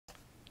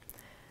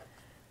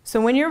So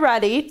when you're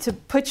ready to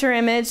put your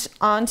image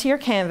onto your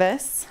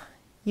canvas,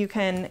 you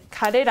can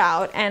cut it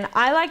out, and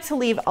I like to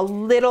leave a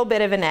little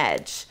bit of an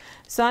edge.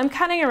 So I'm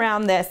cutting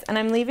around this, and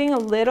I'm leaving a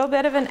little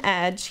bit of an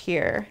edge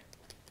here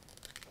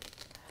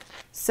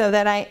so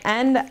that I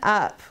end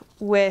up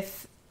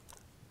with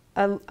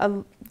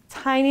a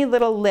tiny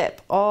little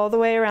lip all the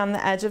way around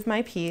the edge of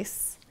my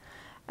piece,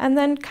 and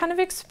then kind of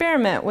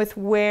experiment with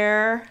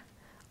where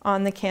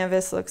on the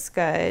canvas looks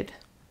good.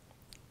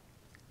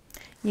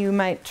 You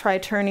might try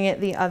turning it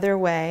the other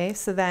way,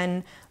 so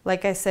then,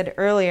 like I said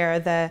earlier,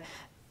 the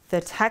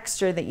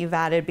texture that you've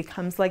added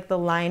becomes like the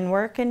line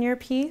work in your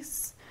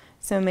piece.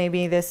 So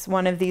maybe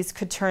one of these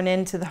could turn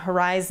into the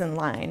horizon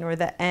line or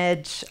the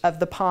edge of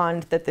the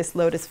pond that this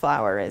lotus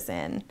flower is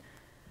in.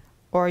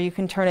 Or you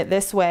can turn it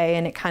this way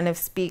and it kind of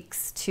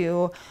speaks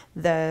to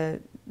the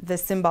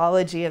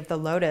symbology of the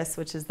lotus,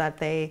 which is that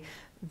they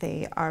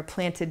are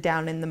planted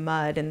down in the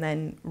mud and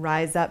then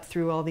rise up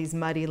through all these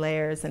muddy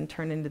layers and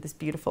turn into this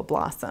beautiful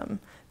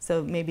blossom.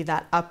 So maybe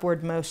that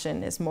upward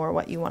motion is more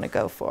what you want to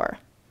go for.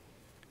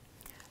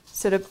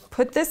 So to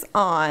put this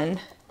on,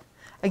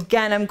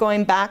 again, I'm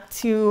going back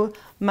to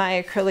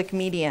my acrylic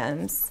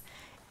mediums,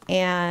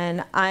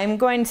 and I'm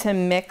going to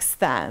mix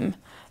them.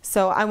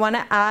 So I want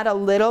to add a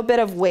little bit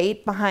of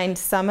weight behind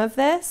some of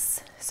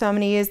this. So I'm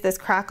going to use this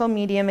crackle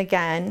medium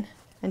again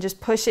and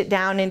just push it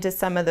down into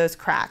some of those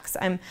cracks.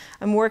 I'm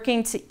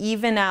working to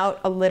even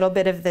out a little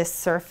bit of this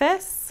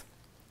surface,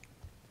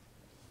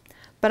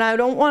 but I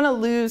don't want to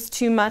lose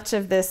too much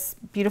of this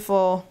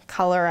beautiful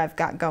color I've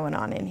got going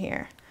on in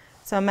here.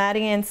 So I'm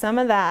adding in some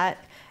of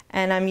that,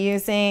 and I'm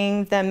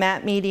using the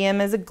matte medium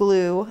as a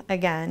glue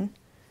again,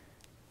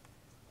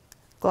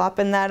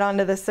 glopping that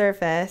onto the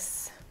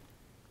surface,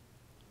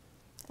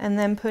 and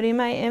then putting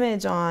my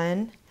image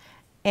on.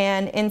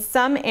 And in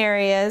some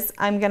areas,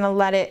 I'm going to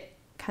let it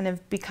kind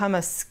of become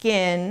a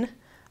skin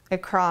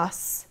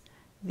across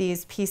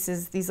these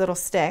pieces, these little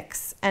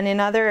sticks. And in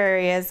other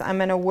areas, I'm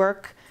going to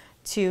work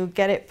to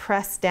get it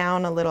pressed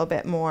down a little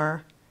bit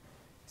more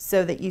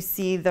so that you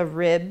see the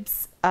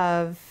ribs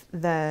of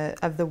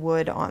the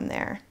wood on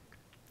there.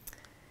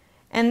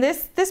 And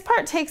this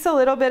part takes a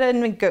little bit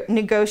of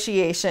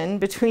negotiation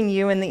between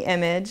you and the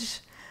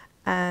image.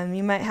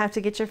 You might have to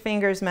get your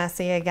fingers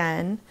messy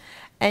again.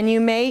 And you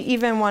may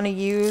even want to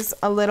use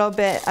a little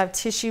bit of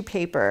tissue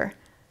paper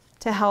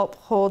to help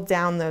hold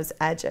down those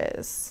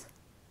edges.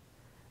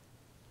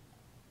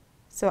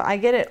 So I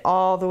get it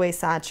all the way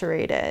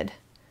saturated.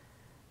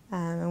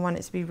 I want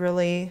it to be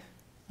really,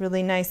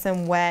 really nice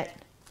and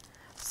wet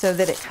so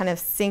that it kind of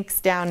sinks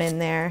down in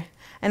there.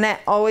 And I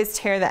always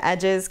tear the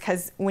edges,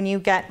 because when you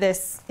get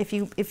this, if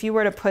you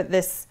were to put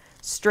this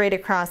straight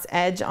across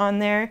edge on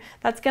there,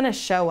 that's going to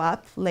show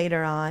up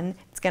later on.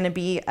 It's going to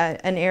be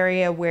an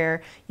area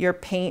where your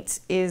paint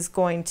is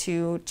going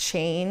to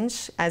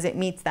change as it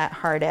meets that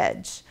hard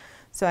edge.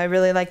 So I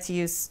really like to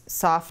use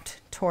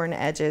soft torn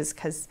edges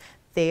because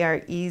they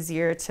are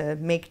easier to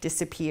make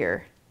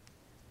disappear.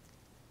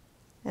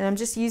 And I'm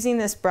just using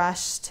this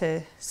brush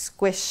to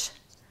squish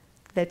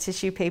the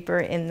tissue paper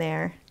in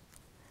there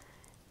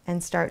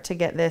and start to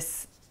get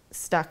this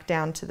stuck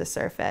down to the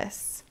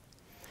surface.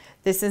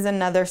 This is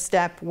another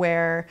step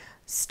where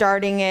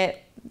starting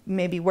it,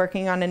 maybe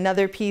working on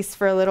another piece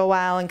for a little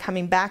while and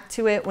coming back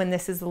to it when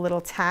this is a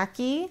little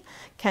tacky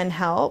can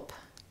help,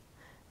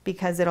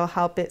 because it'll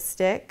help it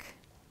stick.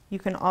 You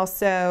can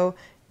also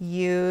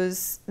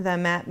use the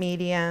matte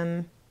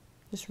medium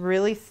just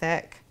really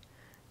thick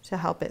to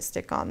help it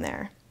stick on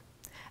there.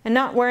 And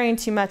not worrying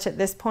too much at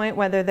this point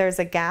whether there's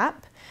a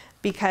gap,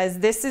 because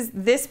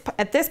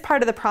at this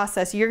part of the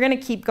process, you're going to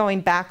keep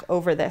going back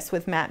over this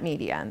with matte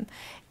medium.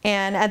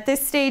 And at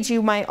this stage,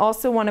 you might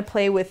also want to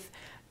play with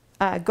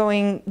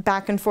going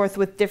back and forth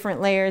with different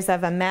layers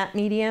of a matte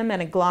medium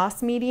and a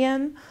gloss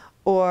medium,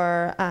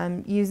 or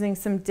using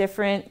some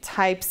different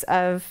types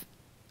of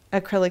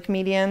acrylic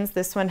mediums.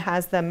 This one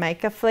has the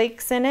mica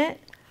flakes in it.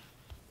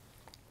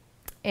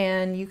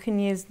 And you can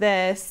use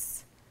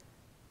this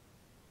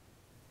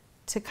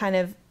to kind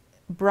of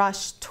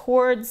brush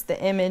towards the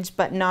image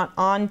but not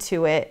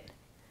onto it,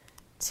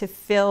 to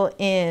fill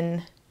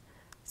in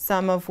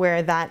some of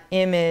where that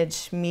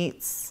image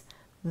meets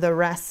the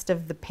rest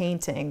of the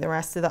painting, the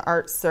rest of the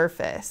art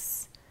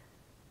surface.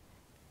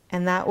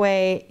 And that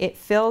way it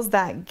fills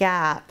that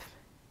gap,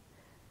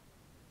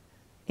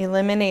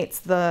 eliminates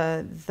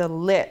the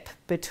lip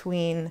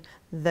between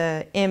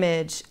the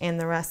image and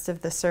the rest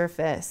of the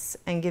surface,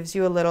 and gives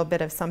you a little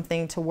bit of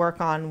something to work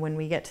on when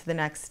we get to the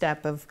next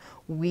step of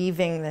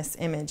weaving this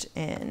image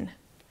in.